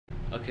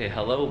Okay,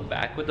 hello,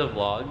 back with the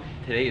vlog.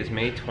 Today is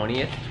May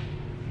 20th.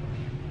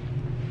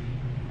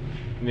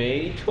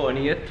 May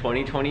 20th,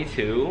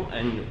 2022,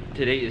 and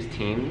today is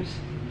teams.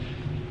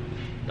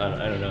 I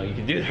don't know, you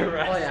can do the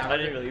rest. Oh yeah, I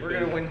didn't really we're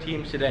gonna win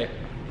teams today.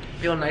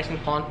 Feeling nice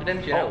and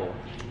confident, you know? Oh,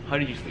 how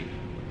did you sleep?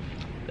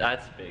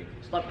 That's big.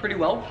 Slept pretty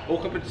well.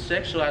 Woke up at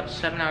 6, so I had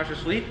 7 hours of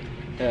sleep.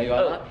 Yeah, you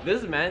got that?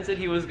 This man said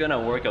he was gonna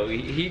work out.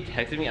 He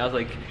texted me. I was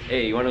like,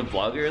 "Hey, you want to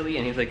vlog early?"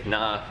 And he's like,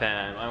 "Nah,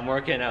 fam, I'm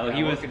working out." Yeah,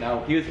 he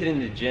was hitting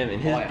the gym,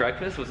 and his Oh, yeah.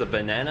 breakfast was a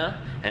banana,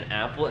 an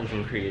apple, and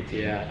some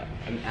creatine. Yeah,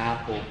 an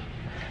apple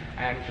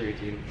and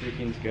creatine.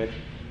 Creatine's good.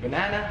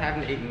 Banana,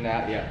 haven't eaten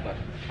that yet, but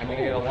I'm gonna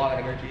get a lot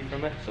of energy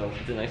from it, so.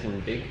 Is it nice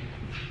and big?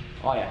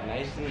 Oh yeah,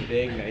 nice and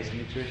big, nice and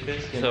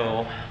nutritious.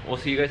 So we'll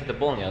see you guys at the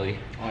bowling alley.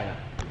 Oh yeah.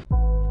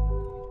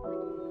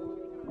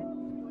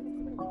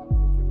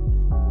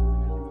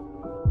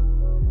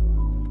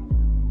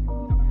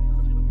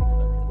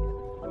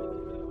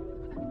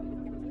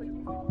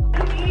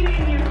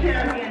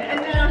 Champion, a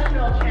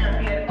national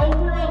champion, a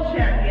world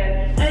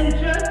champion, and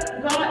just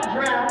got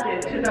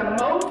drafted to the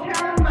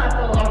Motown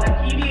Muscle on the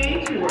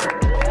PBA Tour.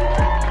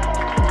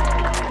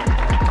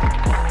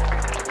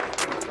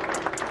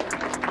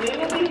 They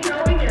will be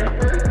throwing your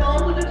first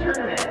balls of the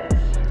tournament.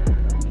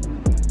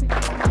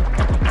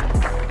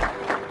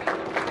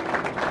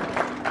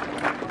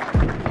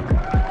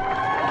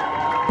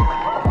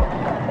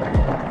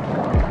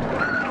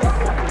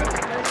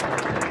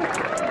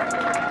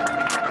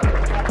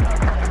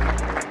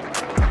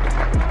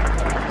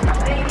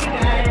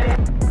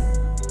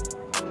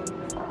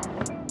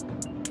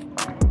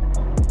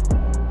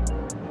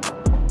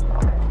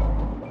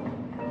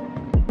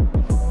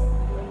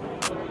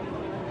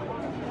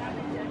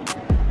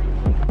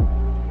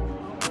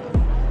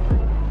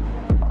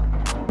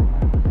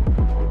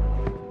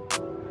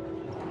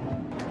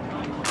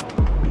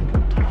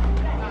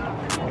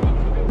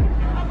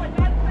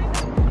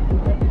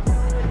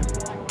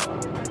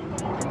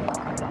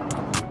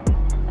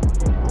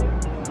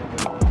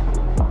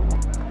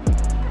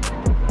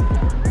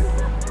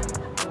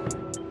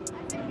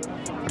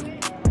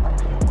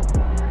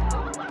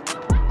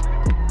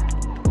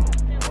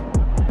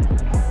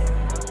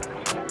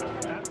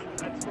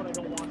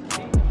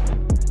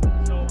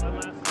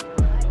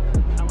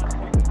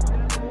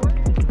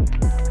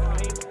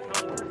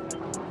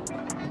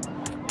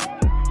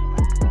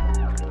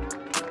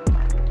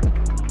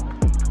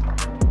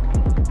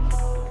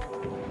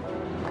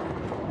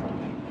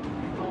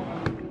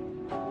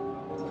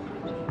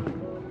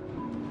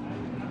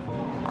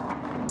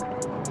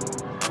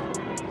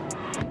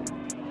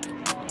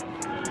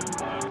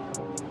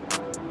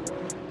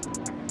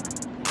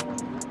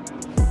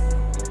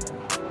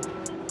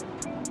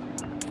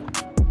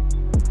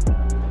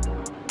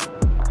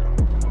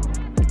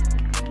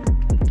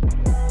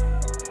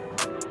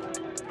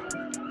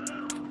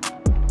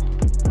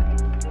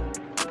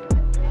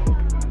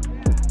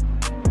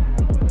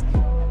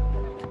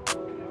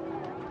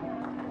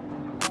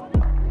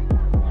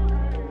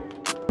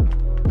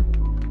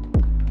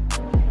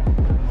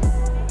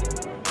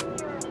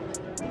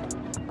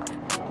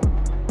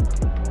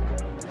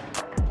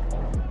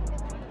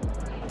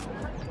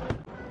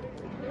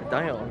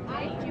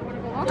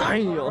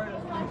 Daniel.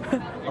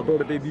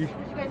 About it, baby.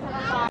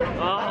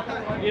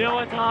 Oh, you know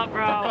what's up,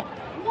 bro?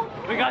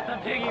 We got the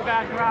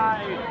piggyback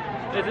ride.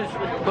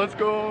 Let's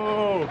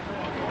go!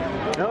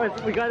 No,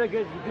 we got a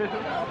good.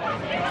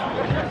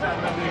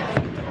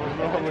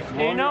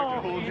 You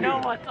know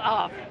what's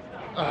up.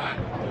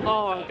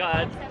 Oh my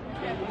god.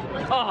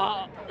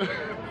 Oh.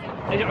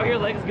 Are your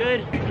legs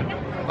good?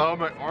 Oh,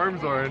 my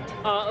arms aren't.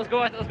 Let's go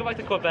back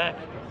to Quebec.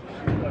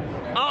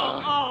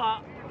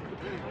 Oh.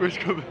 Where's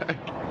Quebec?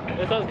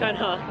 This sounds kind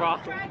of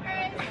rough.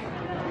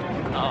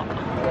 Oh,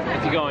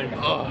 keep going.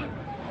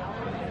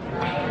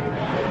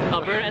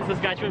 Alberta and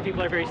Saskatchewan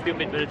people are very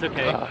stupid, but it's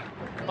okay.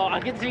 Oh, I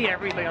can see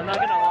everything. I'm not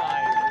gonna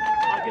lie.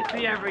 I can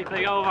see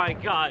everything. Oh my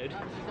god.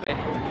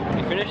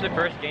 We finished the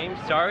first game.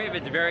 Sorry if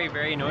it's very,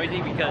 very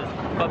noisy because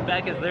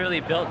Quebec is literally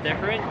built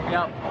different.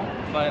 Yep.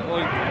 But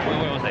what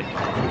was I?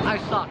 I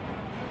suck.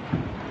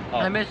 Oh.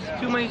 I missed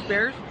too many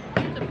spares.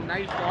 Some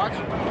nice shots.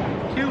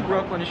 2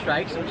 Brooklyn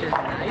strikes, which is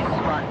nice,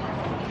 but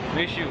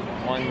We shoot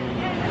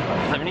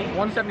 170?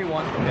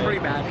 171. Yeah. Pretty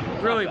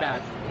bad. Really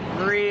bad.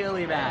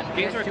 Really bad.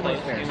 Games Missed are too many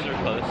close. spares. Games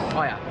are close.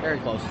 Oh yeah, very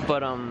close.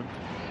 But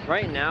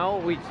right now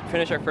we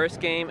finished our first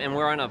game and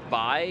we're on a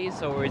bye,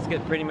 so we're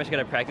just pretty much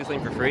gonna practice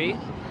lane for free.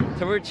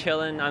 So we're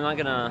chilling. I'm not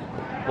gonna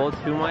bowl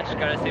too much.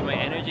 Gotta save my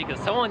energy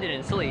because someone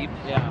didn't sleep.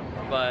 Yeah.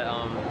 But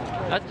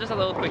that's just a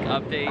little quick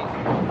update.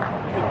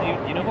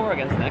 Do you know who we're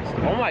against next?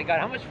 Oh my god,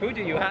 how much food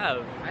do you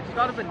have? I just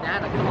got a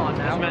banana. Come on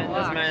now. This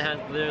relax. man has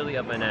literally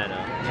a banana.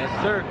 Yes,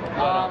 sir.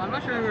 I'm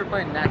not sure who we're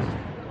playing next.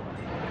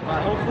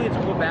 Hopefully it's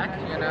Quebec,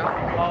 you know.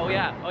 Oh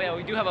yeah,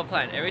 we do have a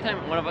plan. Every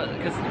time one of us,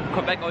 because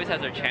Quebec always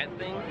has their chant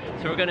thing,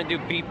 so we're gonna do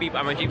beep beep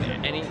I'm a Jeep.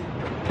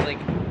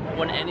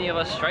 When any of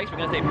us strikes, we're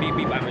gonna say beep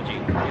beep I'm a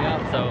Jeep.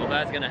 Yeah. So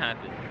that's gonna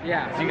happen.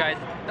 Yeah. See you guys.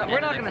 No,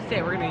 we're not gonna say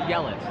it, we're gonna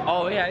yell it.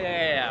 Oh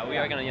yeah, we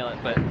are gonna yell it.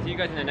 But see you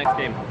guys in the next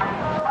game.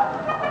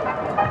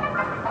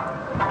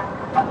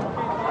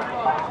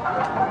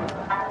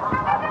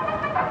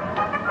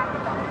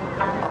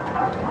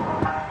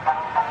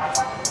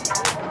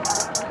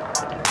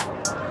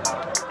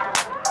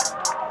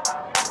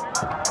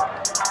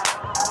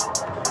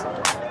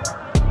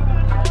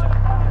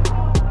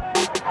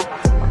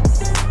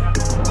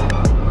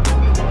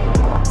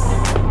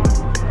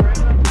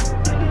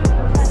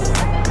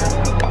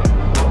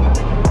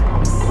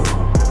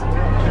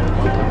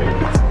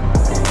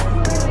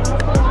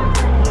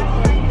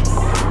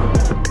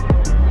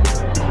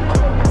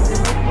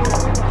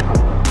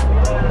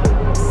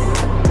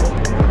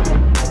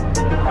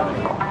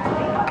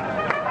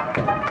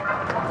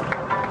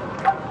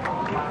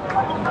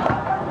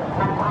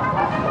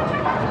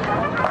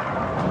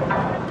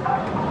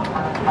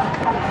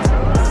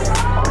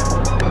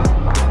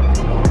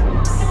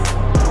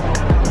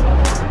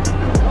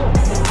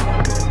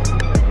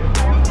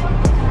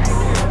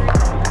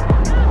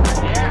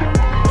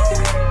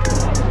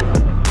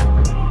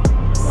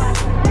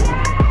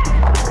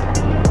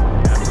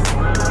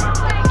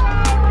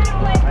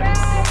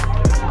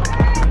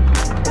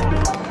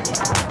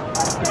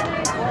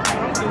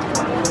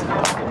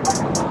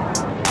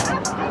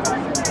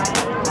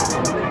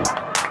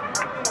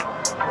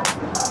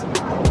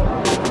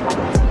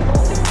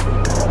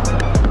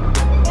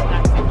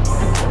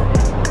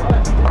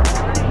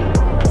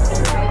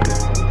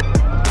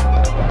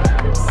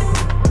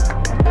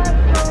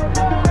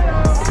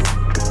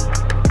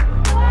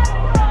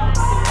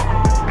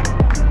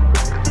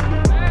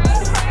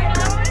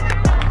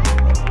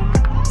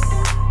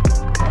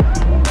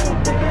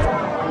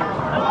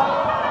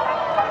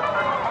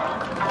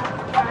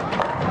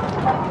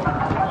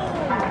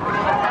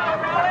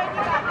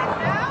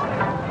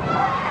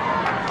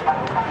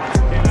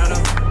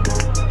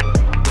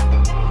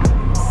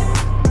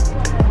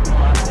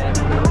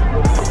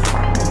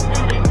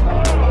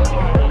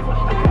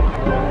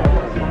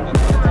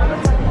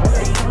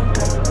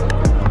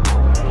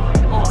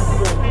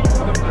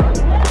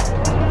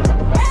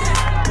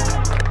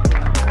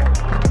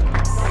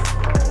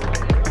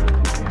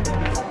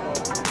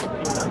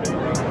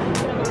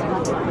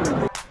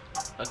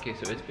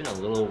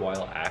 little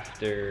while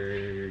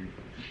after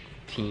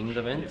teams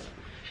events.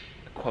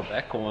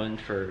 Quebec won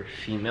for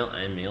female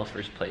and male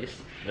first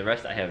place. The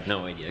rest I have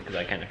no idea because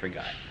I kind of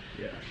forgot.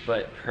 Yeah.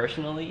 But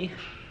personally,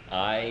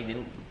 I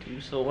didn't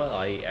do so well.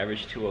 I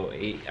averaged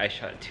 208. I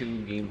shot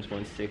 2 games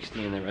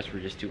 160 and the rest were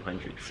just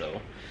 200. So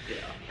Yeah.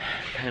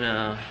 kind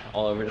of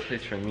all over the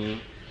place for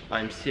me.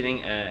 I'm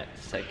sitting at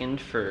 2nd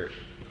for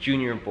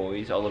junior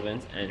boys all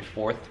events and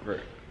 4th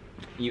for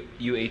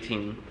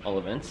U18 all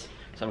events.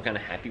 So I'm kind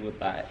of happy with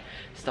that.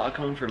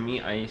 Stockholm for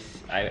me, I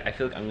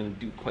feel like I'm gonna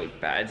do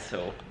quite bad.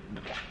 So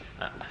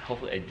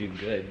hopefully I do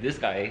good. This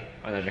guy,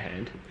 on the other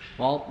hand,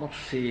 Well, let's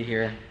see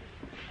here.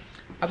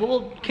 I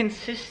will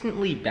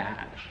consistently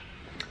bad.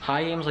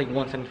 High game was like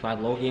 175,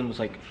 low game was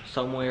like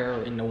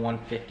somewhere in the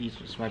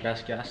 150s, was my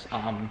best guess.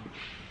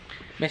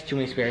 Missed too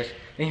many spares.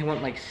 Then he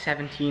went like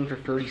 17 for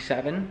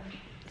 37.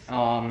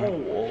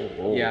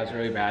 Yeah, it was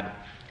really bad.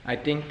 I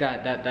think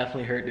that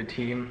definitely hurt the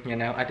team, you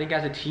know. I think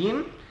as a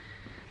team,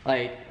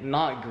 like,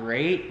 not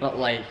great, but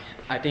like,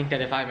 I think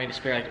that if I made a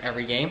spare like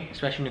every game,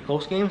 especially in the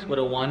close games, would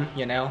have won,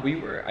 you know.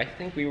 I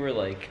think we were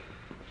like,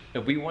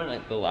 if we won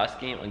like the last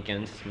game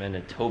against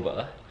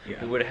Manitoba,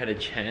 Yeah. we would have had a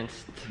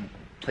chance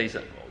to place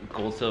a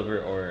gold,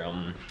 silver, or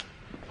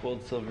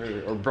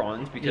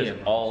bronze because Yeah.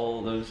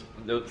 all those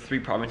 3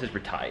 provinces were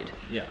tied.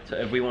 Yeah. So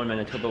if we won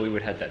Manitoba, we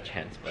would have had that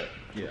chance, but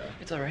Yeah.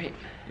 it's all right.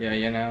 Yeah,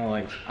 you know,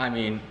 like, I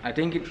mean, I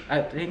think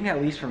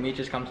at least for me it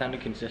just comes down to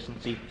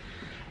consistency.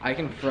 I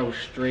can throw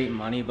straight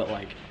money, but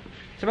like,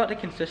 it's about the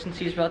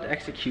consistency, it's about the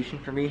execution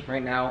for me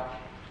right now.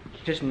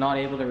 Just not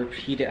able to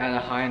repeat it at a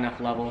high enough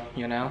level,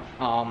 you know?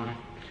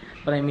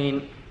 But I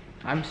mean,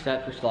 I'm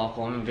set for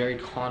Stockholm. I'm very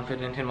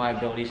confident in my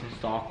abilities in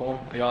Stockholm.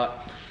 I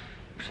got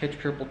Pitch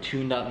Purple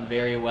tuned up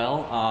very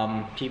well.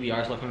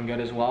 PBR's looking good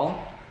as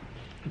well.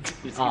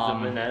 Just a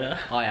banana.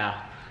 Oh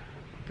yeah,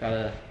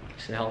 gotta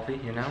stay healthy,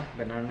 you know.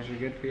 Bananas are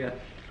good for you.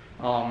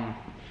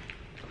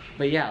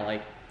 But yeah,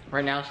 like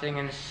right now, sitting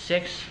in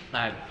 6th,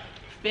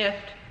 5th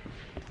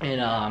in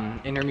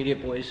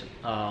intermediate boys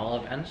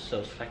all events,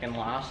 so 2nd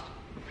last.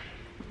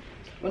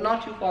 But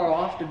not too far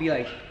off to be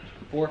like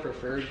 4th or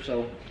 3rd,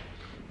 so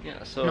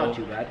Yeah, so not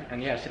too bad.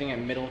 And yeah, sitting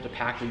in middle of the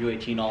pack for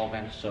U18 all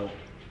events, so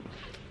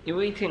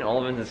U18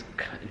 all events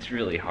it's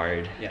really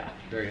hard. yeah,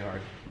 very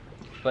hard.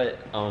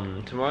 But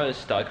tomorrow is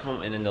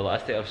Stockholm, and then the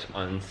last day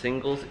on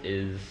singles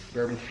is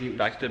Bourbon Street.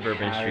 back to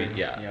Bourbon Street.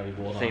 Yeah, Yeah, we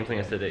bowled same on thing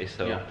as Friday. today.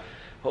 So Yeah.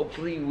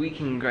 hopefully we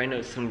can grind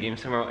out some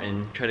games tomorrow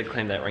and try to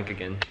claim that rank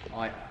again.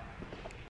 Oh, yeah.